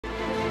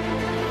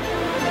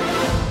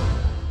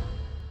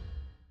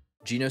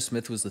Geno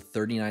Smith was the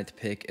 39th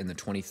pick in the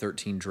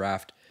 2013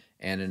 draft,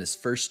 and in his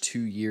first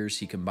 2 years,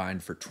 he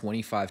combined for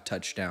 25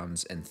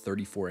 touchdowns and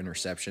 34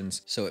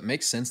 interceptions. So it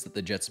makes sense that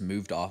the Jets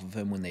moved off of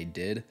him when they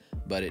did,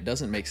 but it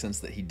doesn't make sense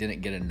that he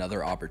didn't get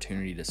another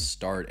opportunity to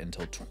start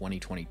until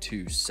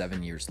 2022,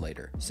 7 years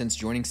later. Since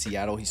joining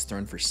Seattle, he's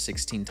thrown for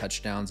 16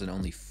 touchdowns and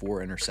only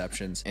 4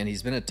 interceptions, and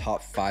he's been a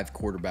top 5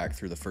 quarterback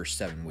through the first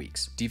 7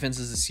 weeks.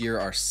 Defenses this year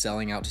are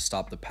selling out to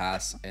stop the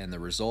pass, and the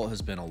result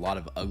has been a lot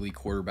of ugly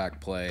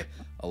quarterback play,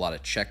 a lot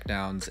of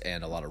checkdowns,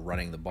 and a lot of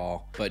running the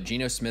ball. But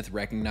Geno Smith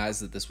recognized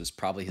that this was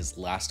probably his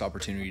last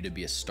opportunity to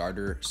be a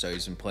starter, so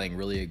he's been playing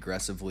really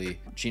aggressively.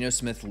 Geno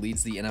Smith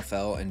leads the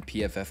NFL in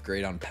PFF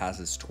grade on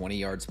passes 20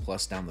 yards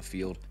plus down the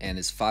field, and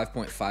his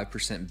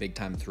 5.5% big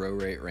time throw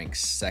rate ranks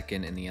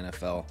second in the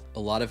NFL. A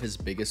lot of his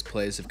biggest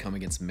plays have come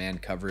against man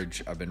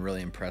coverage. I've been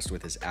really impressed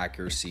with his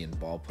accuracy and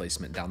ball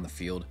placement down the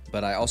field,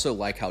 but I also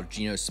like how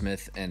Geno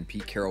Smith and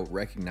Pete Carroll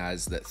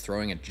recognize that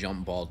throwing a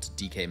jump ball to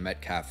DK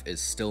Metcalf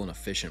is still an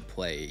efficient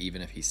play,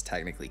 even if he's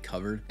technically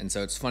covered. And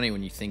so it's funny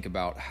when you think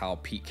about how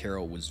Pete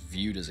Carroll was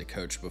viewed as a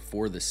coach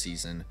before this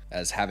season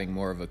as having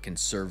more of a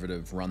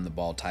conservative run the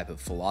ball type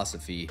of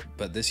philosophy,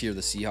 but this year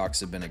the Seahawks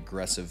have been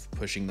aggressive,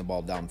 pushing the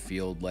ball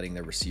downfield, letting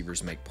their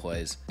receivers make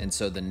plays, and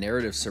so the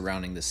narrative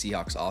surrounding the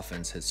Seahawks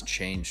offense has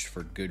changed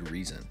for good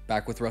reason.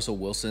 Back with Russell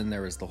Wilson,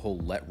 there was the whole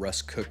let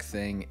Russ cook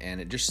thing, and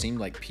it just seemed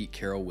like Pete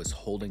Carroll was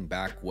holding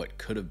back what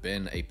could have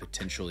been a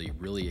potentially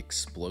really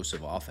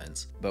explosive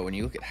offense. But when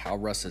you look at how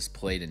Russ has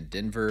played in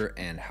Denver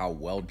and how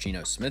well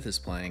Geno Smith is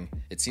playing,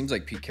 it seems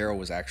like Pete Carroll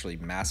was actually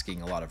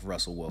masking a lot of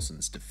Russell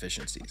Wilson's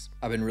deficiencies.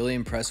 I've been really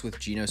impressed with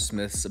Geno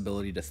Smith's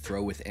ability to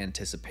throw with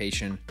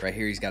anticipation. Right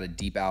here, he's got a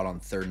deep out on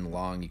 3rd and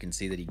long. You can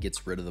see that he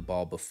gets rid of the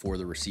ball before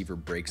the receiver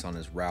breaks on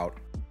his route.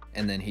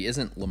 And then he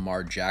isn't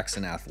Lamar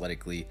Jackson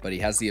athletically, but he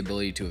has the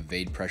ability to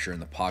evade pressure in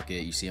the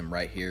pocket. You see him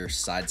right here,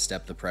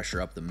 sidestep the pressure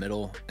up the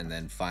middle, and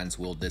then finds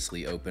Will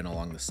Dissly open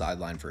along the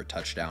sideline for a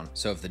touchdown.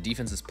 So if the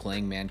defense is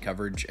playing man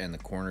coverage and the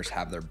corners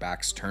have their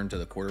backs turned to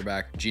the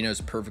quarterback,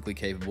 Geno's perfectly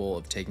capable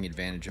of taking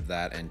advantage of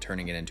that and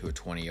turning it into a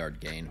 20-yard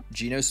gain.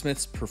 Geno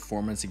Smith's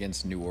performance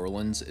against New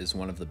Orleans is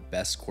one of the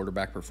best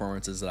quarterback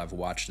performances that I've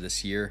watched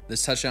this year.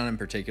 This touchdown in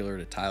particular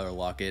to Tyler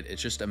Lockett,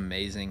 it's just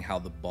amazing how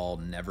the ball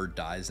never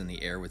dies in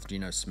the air with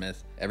Geno Smith.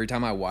 Every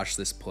time I watch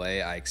this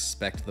play, I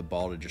expect the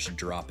ball to just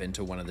drop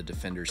into one of the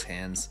defender's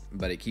hands,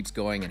 but it keeps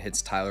going and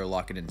hits Tyler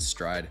Lockett in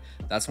stride.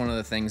 That's one of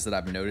the things that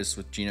I've noticed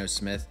with Geno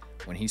Smith.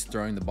 When he's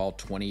throwing the ball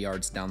 20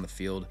 yards down the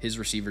field, his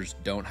receivers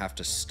don't have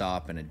to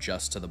stop and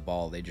adjust to the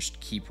ball. They just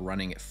keep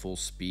running at full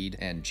speed,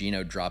 and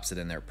Geno drops it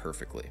in there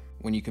perfectly.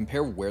 When you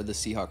compare where the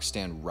Seahawks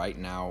stand right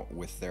now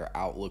with their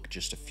outlook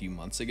just a few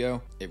months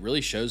ago, it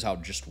really shows how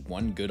just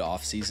one good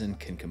offseason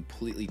can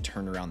completely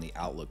turn around the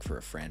outlook for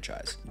a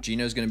franchise.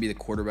 Geno's going to be the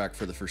quarterback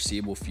for the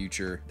foreseeable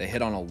future. They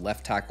hit on a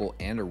left tackle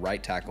and a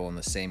right tackle in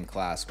the same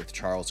class with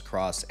Charles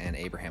Cross and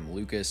Abraham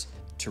Lucas.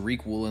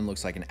 Tariq Woolen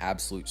looks like an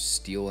absolute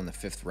steal in the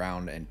 5th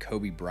round, and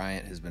Kobe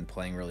Bryant has been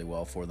playing really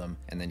well for them.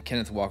 And then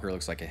Kenneth Walker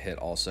looks like a hit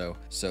also.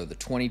 So the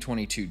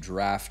 2022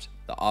 draft,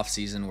 the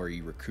offseason where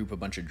you recoup a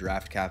bunch of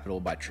draft capital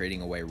by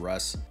trading away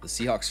Russ, the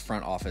Seahawks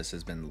front office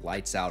has been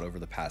lights out over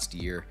the past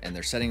year, and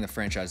they're setting the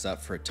franchise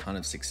up for a ton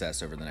of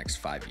success over the next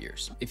 5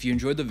 years. If you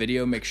enjoyed the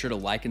video, make sure to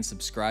like and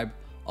subscribe.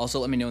 Also,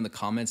 let me know in the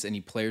comments any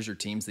players or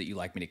teams that you'd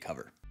like me to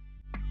cover.